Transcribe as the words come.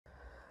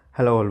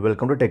Hello all,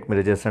 welcome to Tech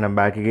Mirages and I'm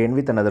back again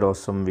with another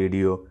awesome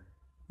video.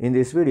 In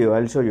this video,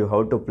 I'll show you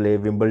how to play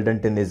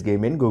Wimbledon tennis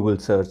game in Google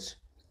search.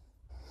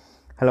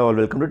 Hello all,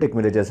 welcome to Tech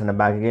Mirages and I'm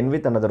back again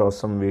with another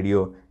awesome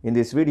video. In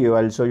this video,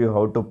 I'll show you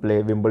how to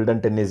play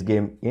Wimbledon tennis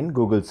game in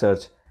Google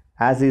search.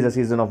 As it is the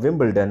season of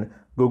Wimbledon,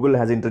 Google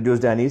has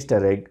introduced an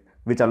Easter egg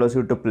which allows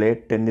you to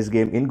play tennis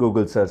game in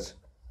Google search.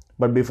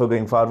 But before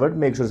going forward,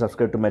 make sure to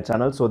subscribe to my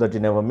channel so that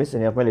you never miss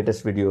any of my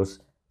latest videos.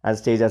 As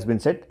stage has been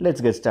set, let's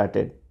get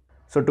started.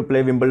 So to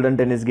play Wimbledon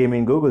tennis game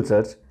in Google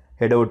search,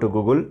 head over to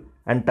Google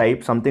and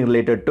type something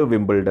related to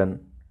Wimbledon.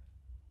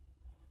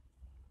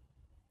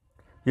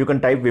 You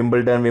can type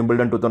Wimbledon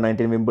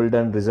 2019,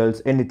 Wimbledon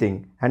results,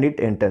 anything, and hit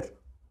enter.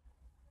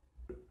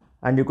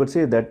 And you could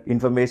see that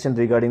information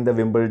regarding the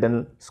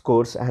Wimbledon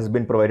scores has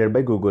been provided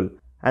by Google.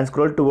 And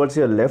scroll towards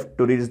your left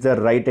to reach the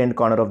right hand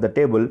corner of the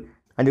table,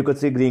 and you could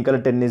see green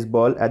color tennis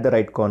ball at the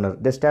right corner.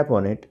 Just tap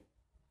on it.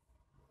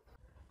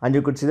 And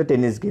you could see the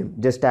tennis game.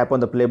 Just tap on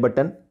the play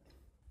button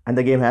and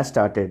the game has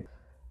started.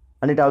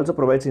 And it also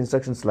provides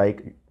instructions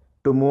like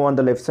to move on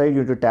the left side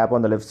you need to tap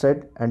on the left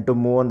side, and to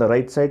move on the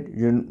right side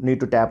you need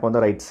to tap on the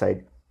right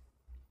side.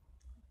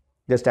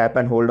 Just tap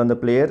and hold on the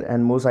player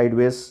and move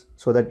sideways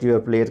so that your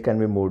player can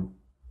be moved.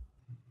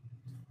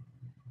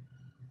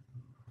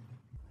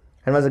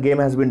 And once the game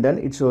has been done,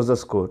 it shows the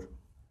score.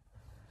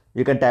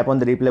 You can tap on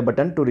the replay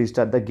button to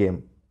restart the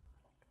game.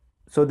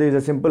 So there is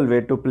a simple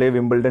way to play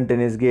Wimbledon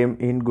tennis game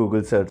in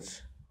Google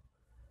search.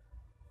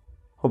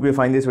 Hope you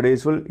find this video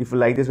useful. If you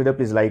like this video,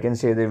 please like and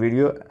share the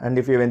video. And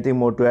if you have anything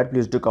more to add,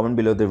 please do comment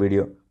below the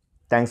video.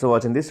 Thanks for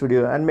watching this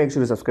video and make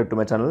sure to subscribe to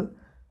my channel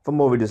for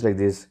more videos like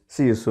this.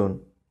 See you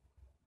soon.